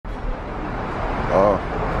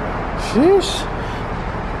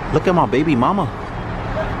Sheesh. Look at my baby mama.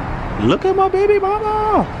 Look at my baby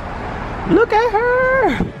mama. Look at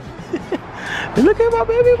her. Look at my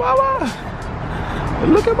baby mama.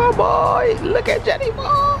 Look at my boy. Look at Jenny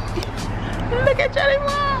boy. Look at Jenny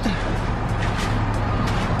boy.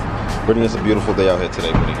 Brittany, it's a beautiful day out here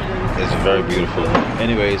today, Brittany. It's very beautiful.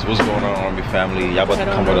 Anyways, what's going on, Army family? Y'all about to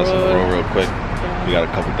come with us real quick. We got a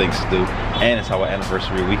couple things to do. And it's our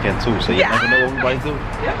anniversary weekend too. So you never know what we might do.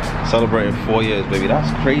 Yep. Celebrating 4 years, baby.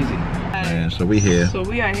 That's crazy. Man, so we here. So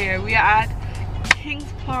we are here. We are at Kings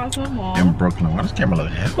Plaza Mall. In Brooklyn. Why does camera look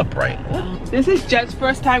hella bright? This is Jet's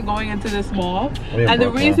first time going into this mall. And the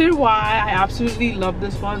reason why I absolutely love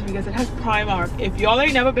this mall is because it has Primark. If y'all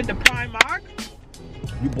ain't never been to Primark,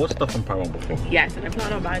 you bought stuff from Primark before? Yes, and I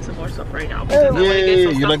plan on buying some more stuff right now.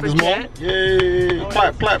 Yay! You like this mall? Yay!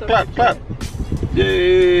 Clap, clap, clap, clap.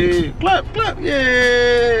 Yay! Clap, clap,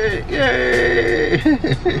 yay! Yay!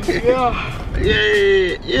 Yeah.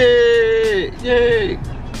 Yay! Yay! Yay!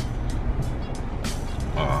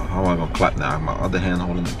 How am I gonna clap now? My other hand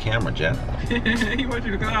holding the camera, Jen. He wants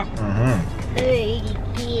you to clap. I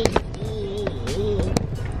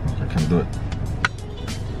can do it.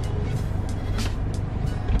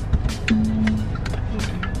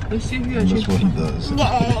 Let's see if you That's what he does.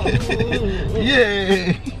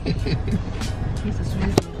 Yay! He's the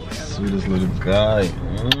sweetest little boy ever. Sweetest little guy.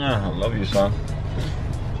 I love you, son.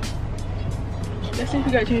 Let's see if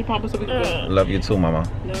you gotta change pampers so we can go. Love you too, mama.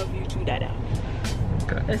 Love you too, Dada.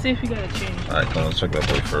 Okay. Let's see if you gotta change. Alright, come on, let's check that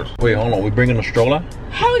boy first. Wait, hold on. We bringing a stroller?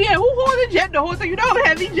 Hell yeah! Who holding Jet the whole time? You know how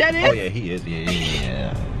heavy Jet is? Oh yeah, he is.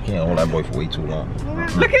 Yeah. Can't hold that boy for way too long.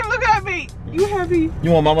 Look at me. You heavy?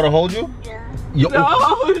 You want mama to hold you? Yeah. Yo.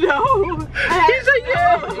 No. He said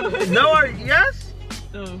yeah. No or yes?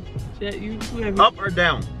 No. Jet, you too heavy. Up or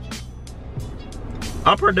down?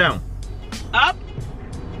 Up or down? Up.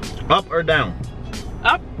 Up or down?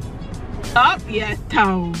 Up. Up. Yes.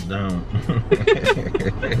 Down. Down.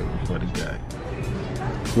 Funny guy.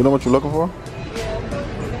 You know what you're looking for?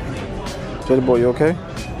 Jetty boy, you okay?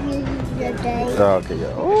 Oh, okay,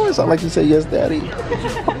 yeah. Oh, it sounds like you say yes, daddy.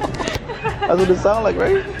 That's what it sounds like,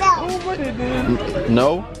 right? Oh, what it is?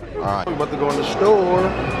 No? Alright. We're about to go in the store.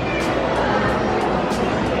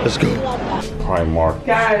 Let's go. Primark.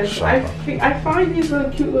 Guys, I find these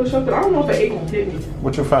little cute little shops, but I don't know if it ain't gonna fit me.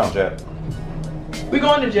 What you found, Jet? We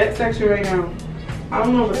going to Jet section right now. I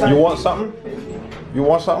don't know if it's You want something? You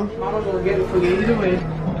want something? Mama's gonna get it for you either way.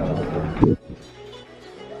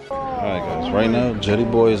 Alright guys, right now, Jetty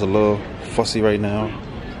boy is a little fussy right now.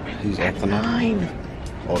 He's acting up.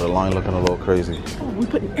 Oh, the line looking a little crazy. Oh, we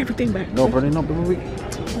putting everything back. No, Brittany, no, baby.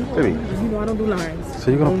 Baby. You know I don't do lines. So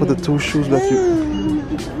you're gonna put the two shoes back you...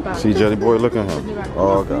 See Jetty boy, look at him.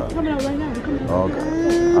 Oh God. Coming out right now. Oh God.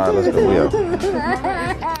 Alright, let's go. We out.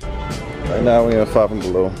 Right now we in 5 and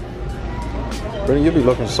below. Brittany, you be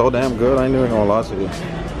looking so damn good. I ain't even gonna lie to you.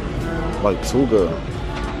 Like too good.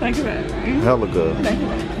 Thank you, man. Hella good. Thank you,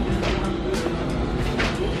 man.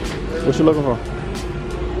 What you looking for?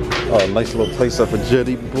 Oh, nice little place up for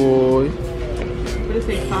Jetty boy. But it's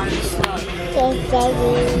a fine spot.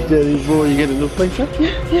 Jetty boy, you get a new place up?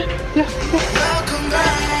 Yeah.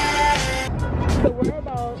 So we're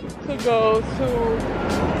about to go to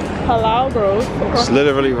Halal Grove. It's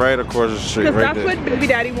literally right across the street, Because right that's there. what baby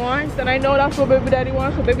daddy wants, and I know that's what baby daddy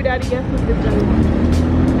wants, so baby daddy gets what baby daddy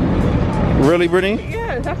wants. Really, Brittany?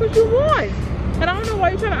 Yes, that's what you want. And I don't know why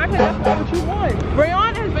you're trying to act like that's not what you want.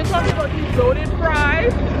 Rayon has been talking about these loaded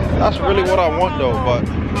fries. That's really what I want though, but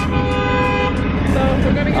so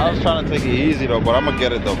we're gonna get I was trying to take it easy though, but I'm gonna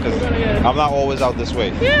get it though, because I'm not always out this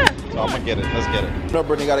way. Yeah. So I'm gonna get it. Let's get it. You know,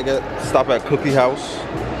 Brittany gotta stop at Cookie House.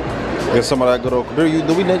 Get some of that good old. Do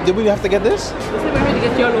we have to get this? So we're going to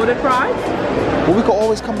get your loaded fries? Well, we could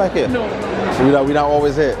always come back here. No. We not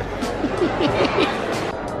always here.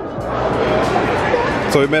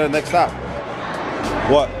 So we made a next stop.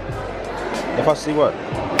 What? If I see what?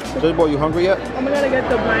 Jay boy, you hungry yet? I'm gonna get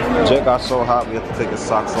the mango. Jay got so hot we have to take his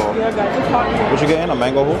socks off. Yeah, I got the hot. What you getting? A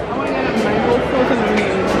mango who? I want to get a mango frozen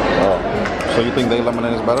lemonade. Oh. So you think they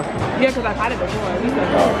lemonade is better? Yeah, because I've had it before. At least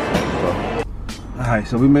Alright,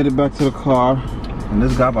 so we made it back to the car. And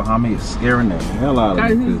this guy behind me is scaring the hell out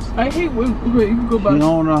of me. I hate when you can go back. He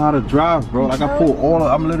don't know how to drive, bro. Like I pull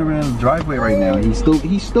I'm literally in the driveway right now. He's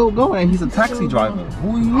still going. He's a taxi driver.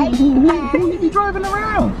 Who you be driving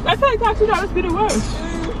around? I feel like taxi drivers be the worst.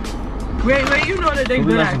 Wait, you know that they So do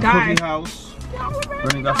we got that some guy. Cookie House.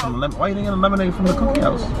 Brittany got some lemon. Why you didn't get a lemonade from the Cookie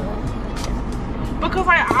House? Because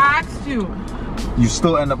I asked you. You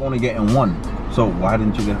still end up only getting one. So why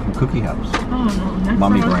didn't you get it from Cookie House? I don't know.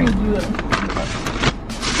 Mommy brain.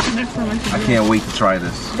 Next time I can't wait to try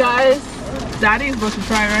this. Guys, Daddy's about to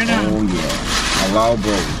try right now. Oh yeah. Allow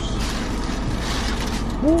bros.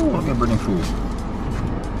 Ooh, look at Britney food.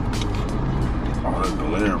 Oh, that's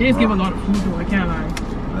delicious. He just give a lot of food though, I can't lie.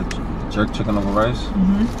 That jerk chicken over rice?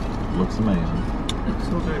 Mm-hmm. Looks amazing. It's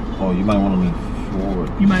so good. Oh, you might want to lean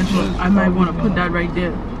forward. You might as well, I might want to put that right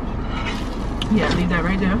there. Yeah, leave that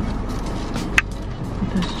right there.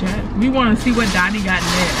 Because we want to see what Daddy got in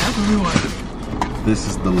there. That's what we want. This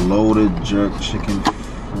is the loaded jerk chicken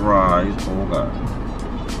fries. Oh god.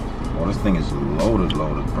 Oh, this thing is loaded,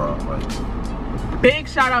 bro. Like, big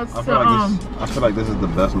shout outs to I feel like this is the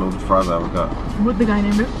best loaded fries I ever got. What the guy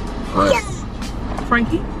named it? Fred. Yes.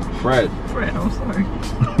 Frankie? Fred. I'm sorry.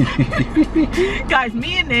 Guys,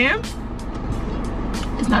 me and them,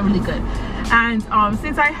 it's not really good. And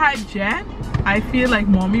since I had Jet, I feel like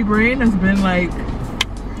mommy brain has been like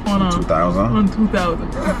on 2000.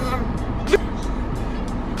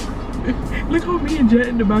 Look how me and Jet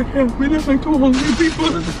in the back have. We look like two hungry people.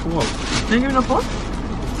 What is it for? They give me a fork?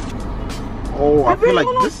 Oh, I feel like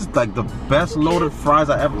this is like the best loaded fries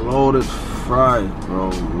I ever. Loaded fries, bro.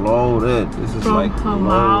 Loaded. This is like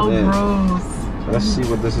loaded. Bros. Let's see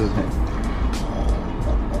what this is.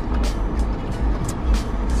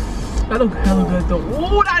 That looks hella good though.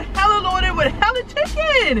 Oh, that hella loaded with hella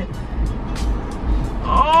chicken.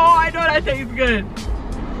 Oh, I know that tastes good.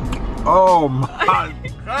 Oh my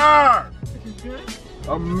god. Is it good?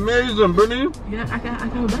 Amazing, Britney. Yeah, I got a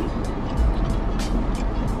bite.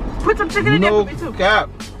 Put some chicken in there for me too. No cap.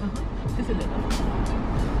 Just a little.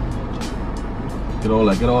 Get all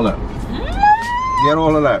that, get all that. Get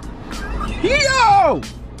all of that. Yo!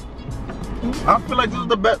 I feel like this is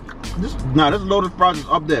the best. This loaded fries is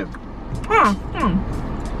up there.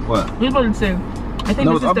 What? Here's what it says. I think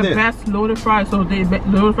this is the best loaded fries, so they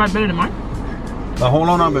loaded fries better than mine. Now hold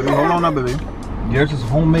on now, baby. Hold on now, baby. Yours is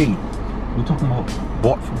homemade. We're talking about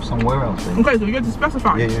bought from somewhere else, baby. Okay, so you have to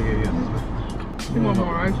specify. Yeah. You want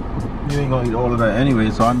more rice? You ain't gonna eat all of that anyway,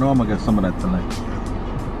 so I know I'm gonna get some of that tonight.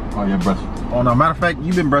 Oh, you're breastfeeding. Oh no, matter of fact,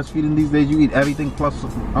 you've been breastfeeding these days. You eat everything plus.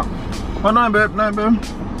 Oh, nine, babe.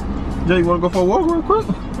 Jay, you wanna go for a walk real quick?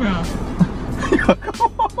 Yeah.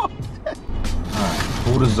 Come on. Alright,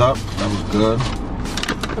 food is up. That was good.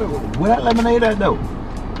 Where that lemonade at though?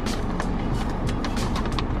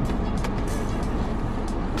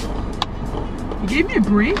 You gave me a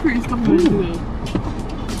break or you something to do?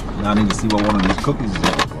 Now I need to see what one of these cookies is.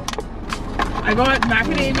 I got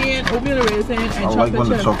macadamia, oatmeal raisin, and chocolate chips. I like when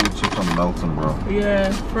the chocolate chips are melting, bro.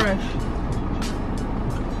 Yeah, fresh.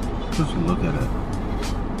 Just look at it.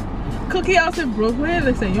 Cookie House in Brooklyn.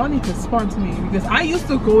 Listen, y'all need to sponsor me because I used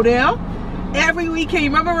to go there every weekend.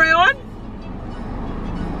 You remember Rayon?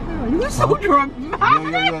 You were so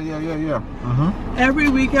dramatic. Yeah. Every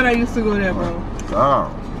weekend I used to go there, bro.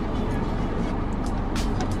 Wow.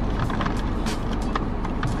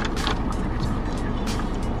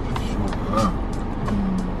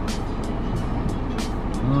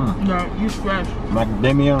 No, you fresh.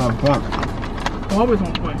 Macadamia on point. Always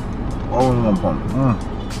on point. Always on point.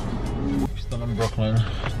 Still in Brooklyn.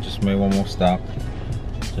 Just made one more stop.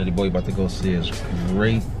 Jetty boy about to go see his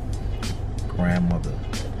great grandmother.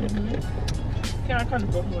 Yeah, I kind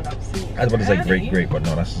of Brooklyn without seeing. I was about to say great, but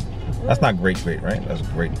no, that's not great, right? That's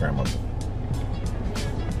great grandmother.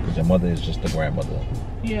 Because your mother is just a grandmother.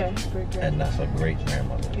 Yeah, great grandmother. And that's a great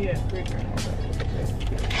grandmother. Yeah, great grandmother.